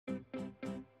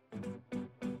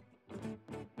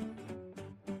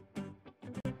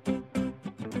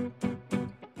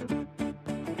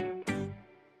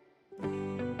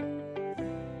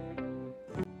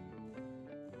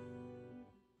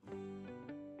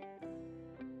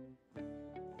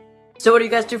So what do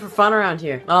you guys do for fun around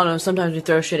here? I don't know, sometimes we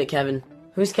throw shit at Kevin.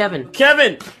 Who's Kevin?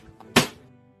 Kevin!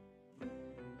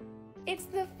 It's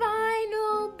the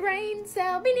final brain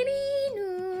cell.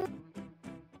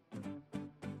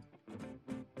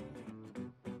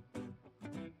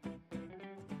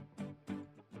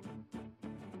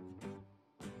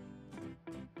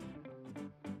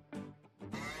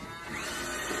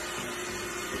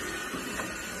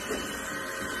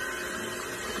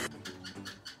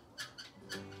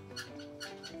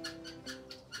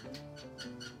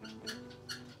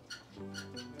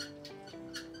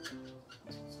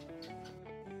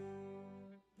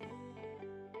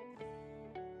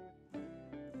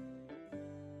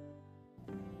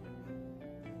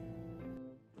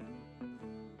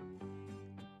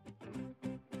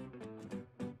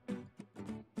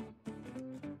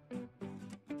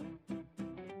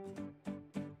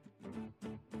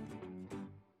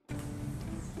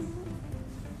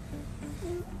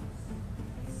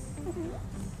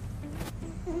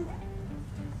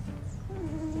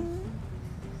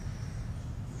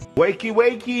 Wakey,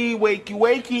 wakey, wakey,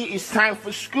 wakey, it's time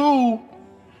for school.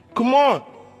 Come on.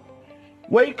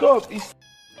 Wake up. It's...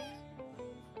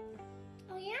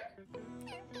 Oh, yeah?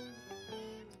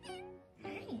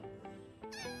 Hi.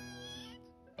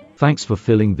 Thanks for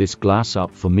filling this glass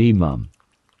up for me, Mum.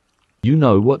 You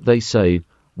know what they say,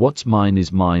 what's mine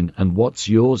is mine and what's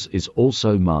yours is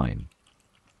also mine.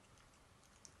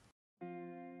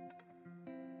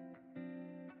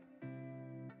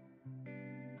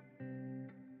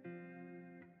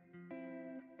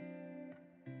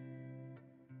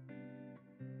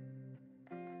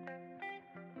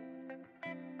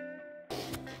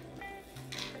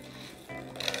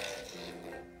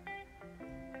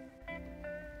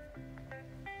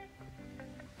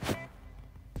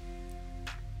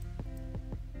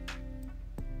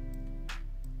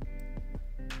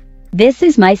 This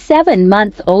is my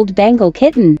 7-month-old Bengal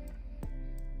kitten.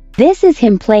 This is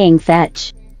him playing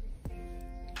fetch.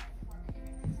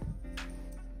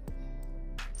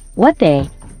 What they?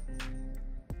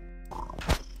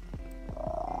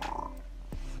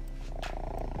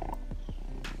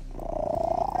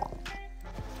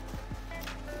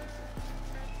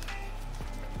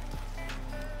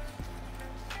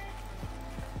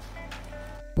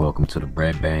 Welcome to the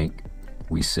bread bank.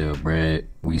 We sell bread,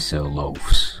 we sell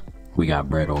loaves. We got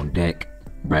bread on deck,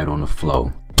 bread on the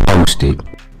floor. Toasted.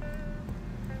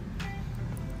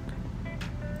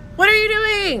 What are you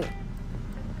doing?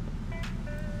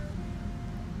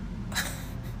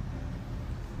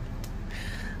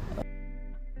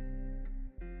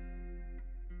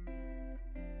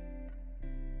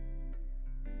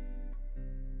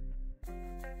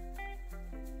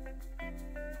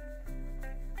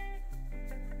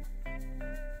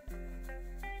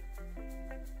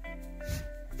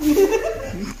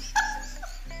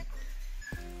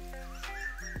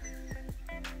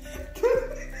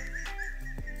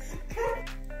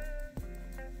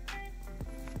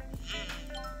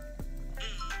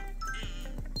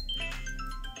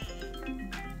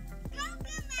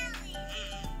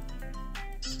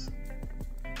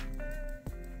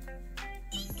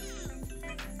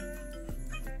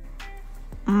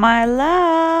 My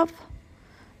love,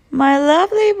 my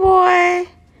lovely boy.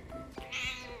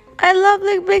 I love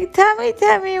the big tummy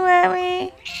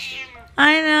whammy.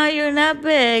 I know you're not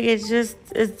big, it's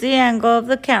the angle of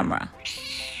the camera.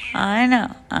 I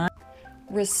know.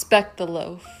 Respect the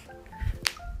loaf.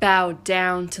 Bow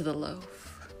down to the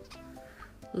loaf.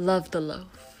 Love the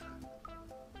loaf.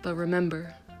 But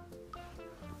remember,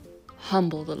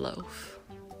 humble the loaf.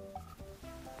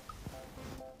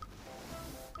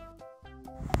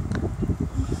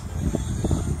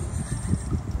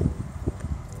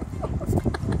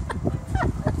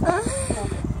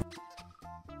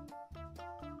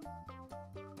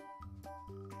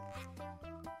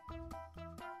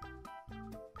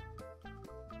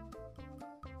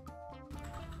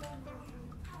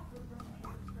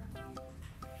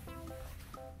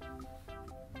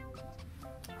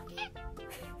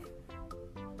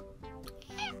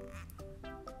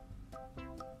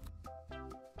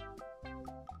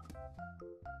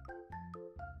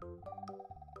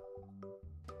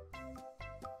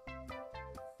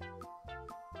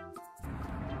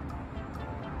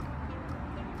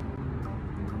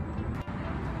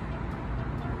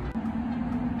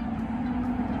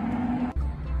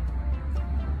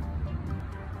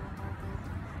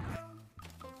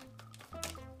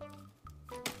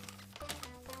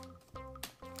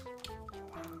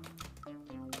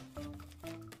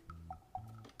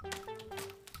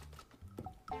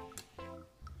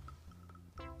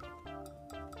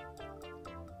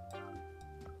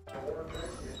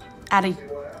 Addie,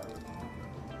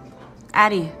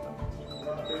 Addie.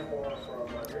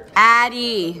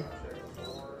 Addie.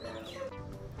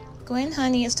 Gwen,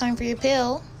 honey, it's time for your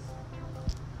pill.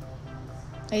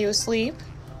 Are you asleep?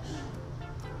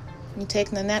 You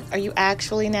taking a nap? Are you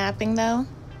actually napping though?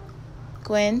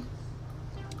 Gwen?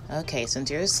 Okay,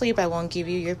 since you're asleep, I won't give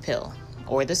you your pill.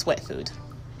 Or the sweat food.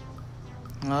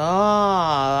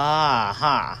 Ah,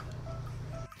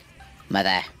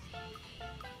 Mother.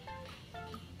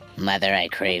 Mother, I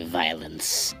crave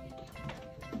violence.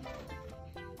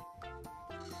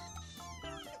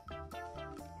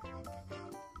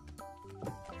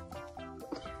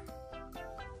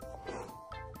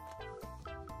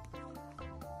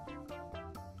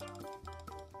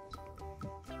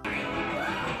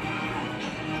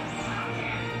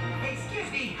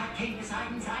 Excuse me, Hot King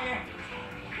Poseidon Sire.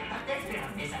 But there's been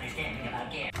a misunderstanding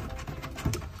about Gare.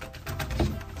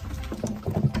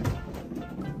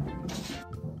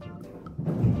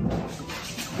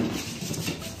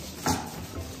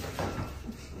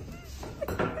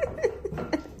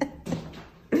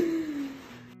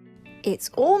 It's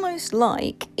almost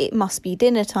like it must be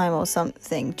dinner time or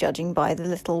something, judging by the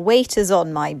little waiters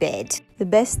on my bed. The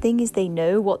best thing is they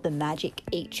know what the magic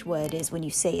H word is when you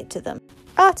say it to them.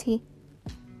 Artie,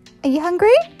 are you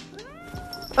hungry?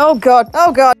 Oh god,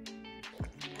 oh god.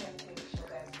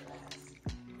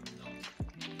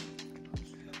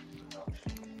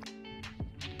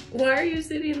 Why are you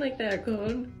sitting like that,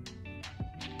 Cone?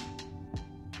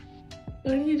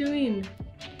 What are you doing?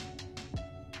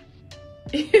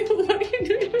 What are you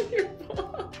doing with your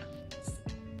paws?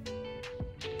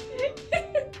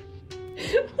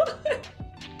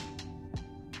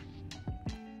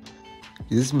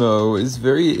 Gizmo is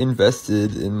very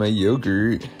invested in my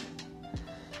yogurt.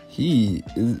 He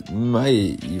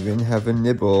might even have a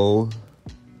nibble.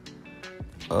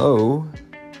 Oh.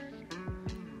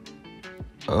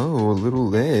 Oh, a little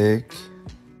lick.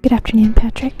 Good afternoon,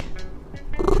 Patrick.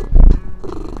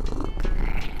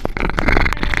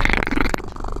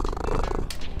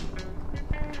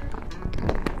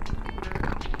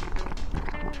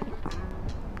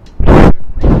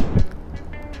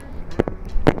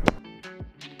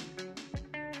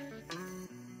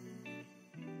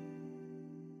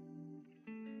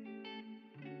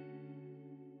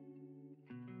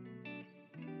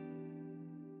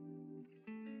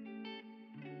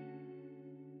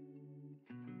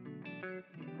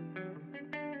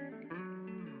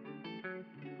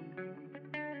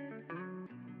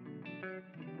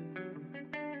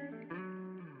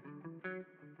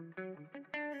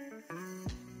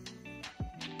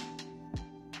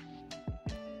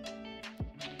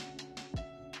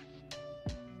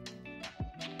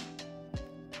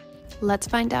 Let's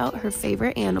find out her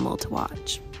favorite animal to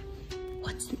watch.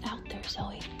 What's out there,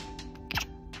 Zoe?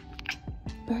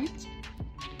 Birds?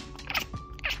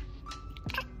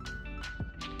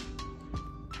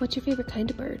 What's your favorite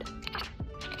kind of bird?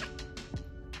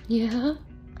 Yeah?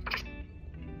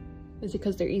 Is it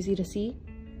because they're easy to see?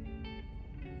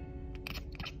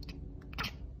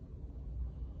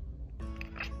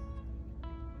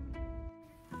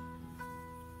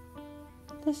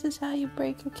 This is how you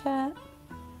break a cat.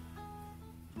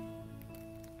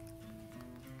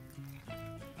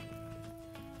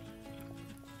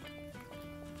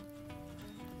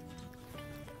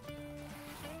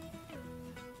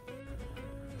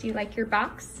 Do you like your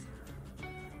box?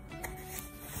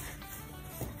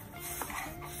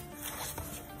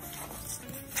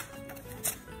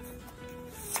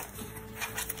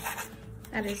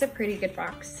 That is a pretty good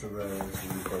box. So that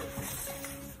is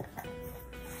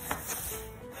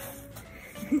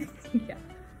Yeah.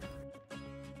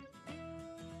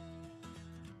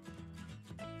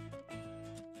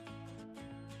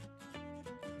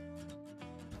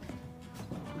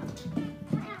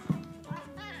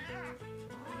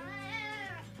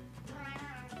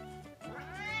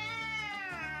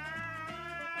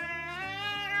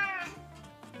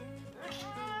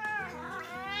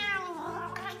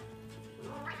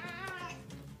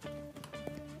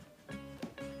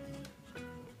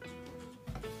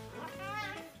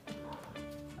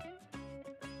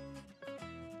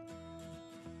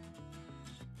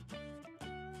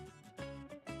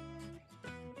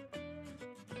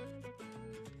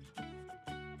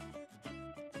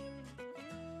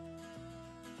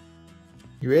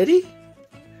 You ready?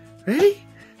 Ready?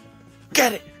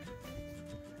 Got it!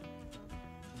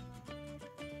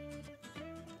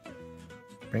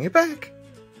 Bring it back.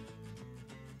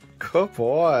 Good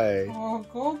boy. Oh,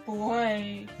 good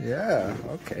boy. Yeah,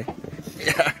 okay.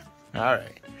 Yeah.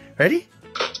 Alright. Ready?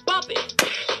 Bop it,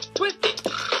 twist it,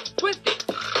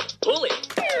 pull it,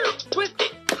 twist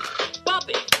it, bop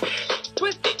it,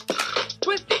 twist it,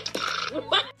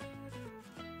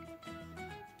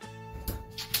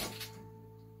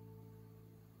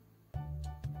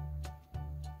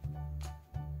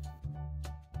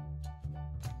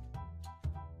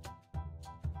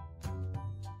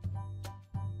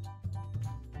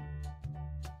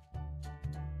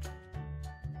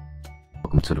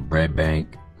 Welcome to the bread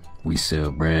bank. We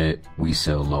sell bread, we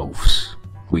sell loaves.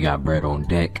 We got bread on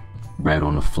deck, bread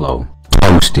on the floor.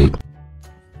 Toasted.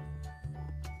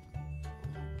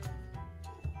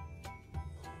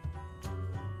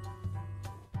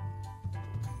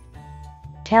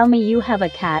 Tell me you have a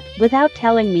cat without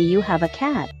telling me you have a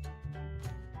cat.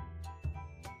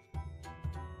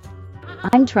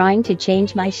 I'm trying to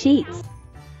change my sheets.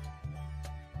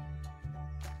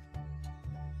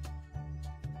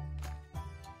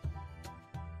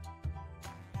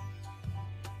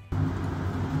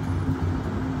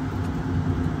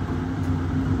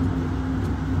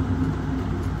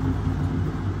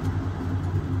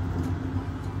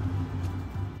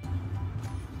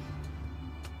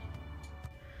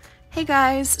 Hey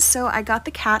guys, so I got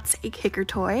the cats a kicker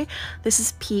toy. This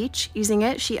is Peach. Using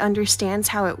it, she understands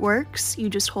how it works. You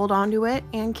just hold on to it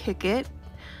and kick it,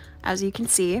 as you can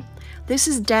see. This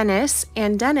is Dennis,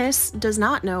 and Dennis does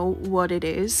not know what it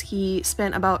is. He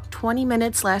spent about 20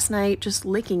 minutes last night just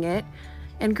licking it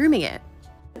and grooming it.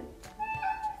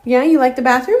 Yeah, you like the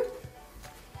bathroom?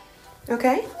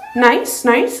 Okay, nice,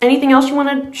 nice. Anything else you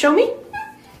want to show me?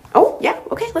 Oh, yeah,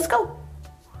 okay, let's go.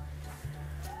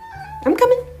 I'm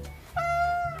coming.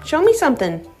 Show me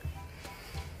something.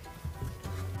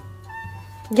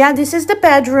 Yeah, this is the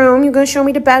bedroom. You gonna show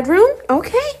me the bedroom?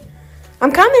 Okay.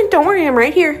 I'm coming. Don't worry, I'm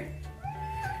right here.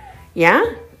 Yeah,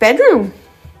 bedroom.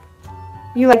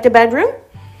 You like the bedroom?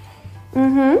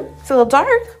 Mm-hmm. It's a little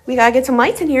dark. We gotta get some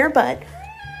lights in here, but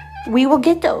we will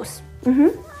get those.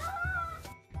 Mm-hmm.